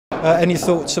Any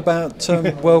thoughts about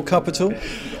World Cup at all?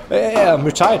 Yeah, I'm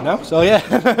retired now, so yeah,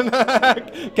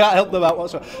 can't help them out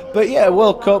whatsoever. But yeah,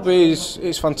 World Cup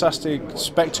is fantastic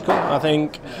spectacle. I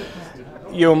think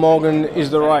Eoin Morgan is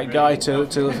the right guy to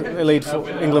lead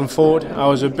England forward. I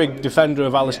was a big defender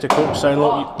of Alistair Cook, saying,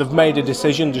 look, they've made a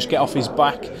decision, just get off his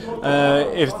back.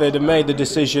 If they'd have made the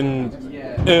decision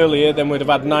earlier, then we'd have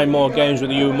had 9 more games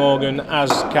with Eoin Morgan as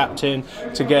captain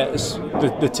to get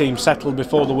the team settled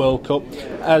before the World Cup.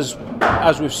 As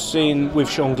we've seen, we've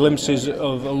shown glimpses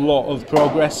of a lot of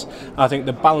progress. I think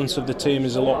the balance of the team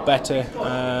is a lot better.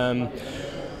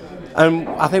 And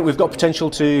I think we've got potential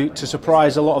to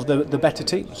surprise a lot of the better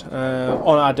teams.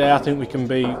 On our day, I think we can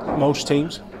beat most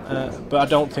teams, but I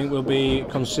don't think we'll be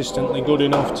consistently good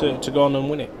enough to go on and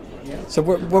win it. So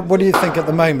what do you think at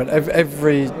the moment?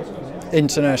 Every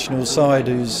international side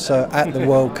who's at the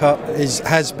World Cup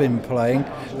has been playing,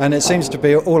 and it seems to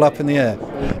be all up in the air.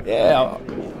 Yeah.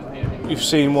 We've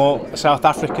seen what South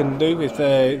Africa can do if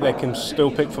they can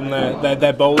still pick from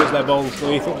their bowlers. Their bowlers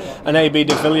lethal. And AB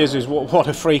de Villiers is what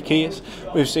a freak he is.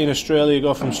 We've seen Australia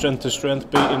go from strength to strength,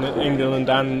 beating England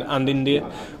and India.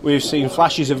 We've seen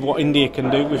flashes of what India can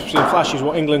do. We've seen flashes of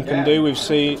what England can do. We've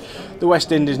seen the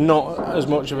West Indies not as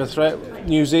much of a threat.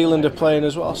 New Zealand are playing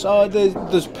as well. So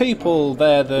there's people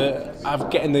there that are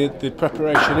getting the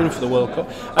preparation in for the World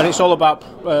Cup, and it's all about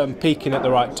peaking at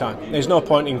the right time. There's no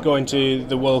point in going to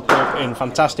the World Cup in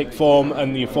fantastic form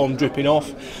and your form dripping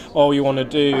off. All you want to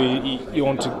do, you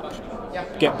want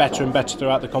to get better and better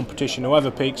throughout the competition. Whoever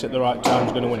peaks at the right time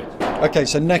is going to win it. Okay,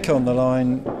 so neck on the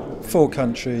line, 4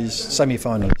 countries,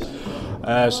 semi-finals.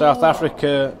 South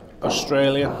Africa,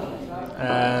 Australia,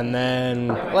 and then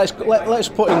let's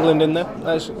put England in there.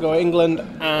 Let's go England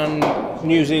and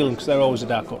New Zealand, because they're always a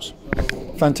dark horse.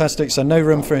 Fantastic. So no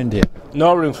room for India.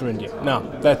 No room for India. No,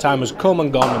 their time has come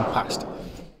and gone and passed.